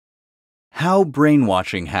How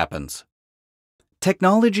brainwashing happens.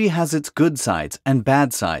 Technology has its good sides and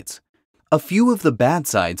bad sides. A few of the bad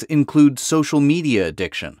sides include social media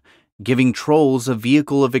addiction, giving trolls a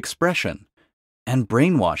vehicle of expression, and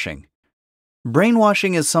brainwashing.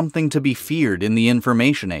 Brainwashing is something to be feared in the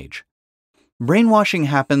information age. Brainwashing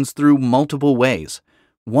happens through multiple ways.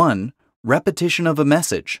 1. Repetition of a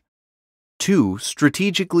message. 2.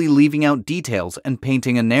 Strategically leaving out details and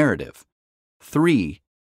painting a narrative. 3.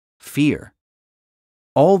 Fear.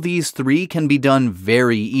 All these three can be done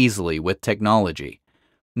very easily with technology.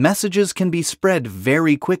 Messages can be spread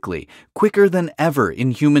very quickly, quicker than ever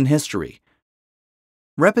in human history.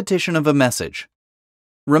 Repetition of a message.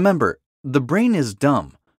 Remember, the brain is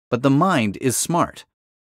dumb, but the mind is smart.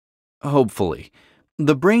 Hopefully.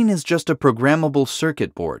 The brain is just a programmable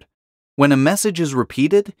circuit board. When a message is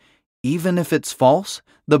repeated, even if it's false,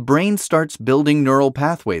 the brain starts building neural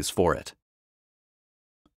pathways for it.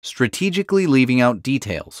 Strategically leaving out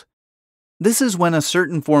details. This is when a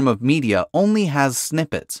certain form of media only has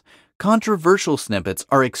snippets. Controversial snippets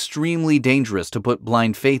are extremely dangerous to put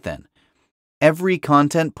blind faith in. Every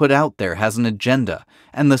content put out there has an agenda,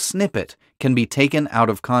 and the snippet can be taken out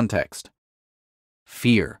of context.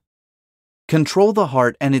 Fear. Control the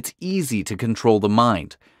heart, and it's easy to control the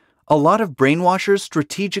mind. A lot of brainwashers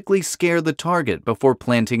strategically scare the target before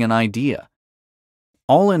planting an idea.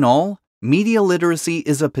 All in all, media literacy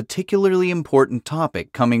is a particularly important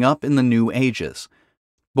topic coming up in the new ages.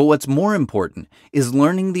 But what's more important is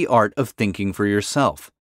learning the art of thinking for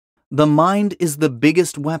yourself. The mind is the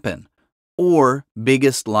biggest weapon, or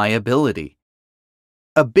biggest liability.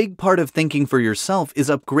 A big part of thinking for yourself is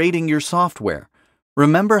upgrading your software.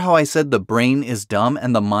 Remember how I said the brain is dumb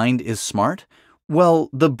and the mind is smart?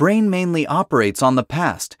 Well, the brain mainly operates on the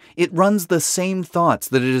past. It runs the same thoughts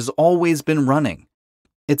that it has always been running.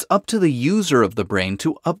 It's up to the user of the brain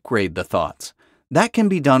to upgrade the thoughts. That can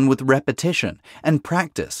be done with repetition and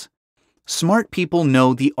practice. Smart people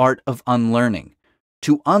know the art of unlearning.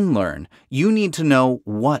 To unlearn, you need to know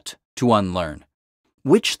what to unlearn.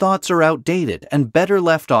 Which thoughts are outdated and better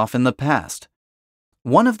left off in the past?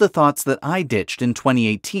 One of the thoughts that I ditched in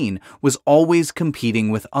 2018 was always competing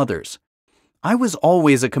with others. I was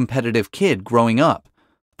always a competitive kid growing up,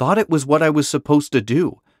 thought it was what I was supposed to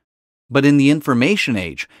do. But in the information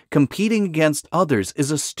age, competing against others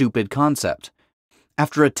is a stupid concept.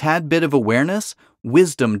 After a tad bit of awareness,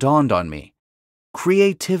 wisdom dawned on me.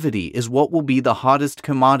 Creativity is what will be the hottest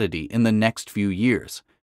commodity in the next few years.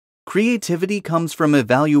 Creativity comes from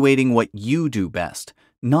evaluating what you do best,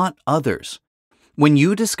 not others. When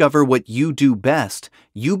you discover what you do best,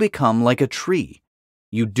 you become like a tree.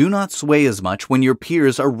 You do not sway as much when your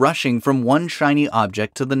peers are rushing from one shiny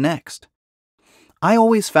object to the next. I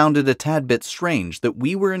always found it a tad bit strange that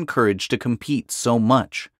we were encouraged to compete so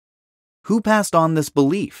much. Who passed on this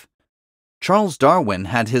belief? Charles Darwin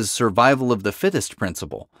had his survival of the fittest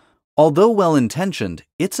principle. Although well-intentioned,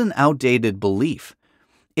 it's an outdated belief.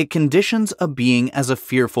 It conditions a being as a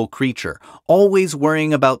fearful creature, always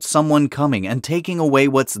worrying about someone coming and taking away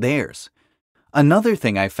what's theirs. Another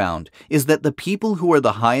thing I found is that the people who are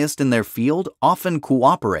the highest in their field often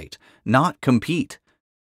cooperate, not compete.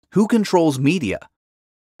 Who controls media?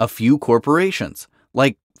 A few corporations,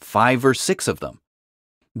 like 5 or 6 of them.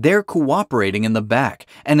 They're cooperating in the back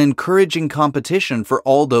and encouraging competition for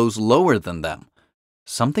all those lower than them.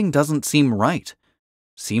 Something doesn't seem right.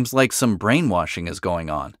 Seems like some brainwashing is going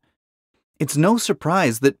on. It's no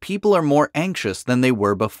surprise that people are more anxious than they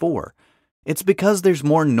were before. It's because there's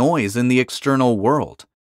more noise in the external world.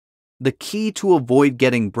 The key to avoid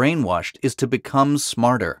getting brainwashed is to become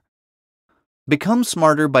smarter. Become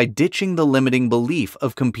smarter by ditching the limiting belief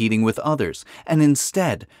of competing with others and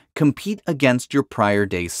instead compete against your prior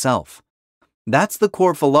day self. That's the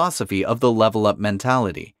core philosophy of the level up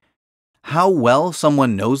mentality. How well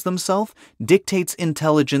someone knows themselves dictates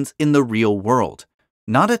intelligence in the real world,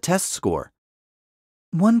 not a test score.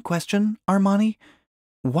 One question, Armani.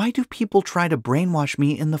 Why do people try to brainwash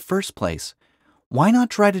me in the first place? Why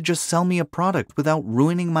not try to just sell me a product without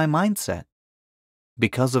ruining my mindset?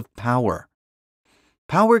 Because of power.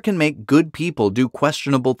 Power can make good people do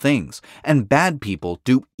questionable things, and bad people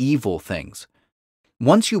do evil things.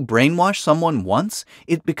 Once you brainwash someone once,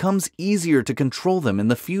 it becomes easier to control them in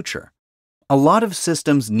the future. A lot of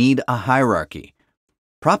systems need a hierarchy.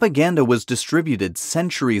 Propaganda was distributed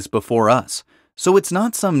centuries before us, so it's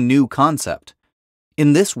not some new concept.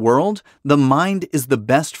 In this world, the mind is the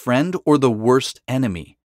best friend or the worst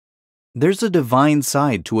enemy. There's a divine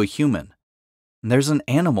side to a human. There's an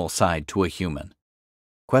animal side to a human.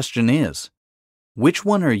 Question is, which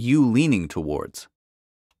one are you leaning towards?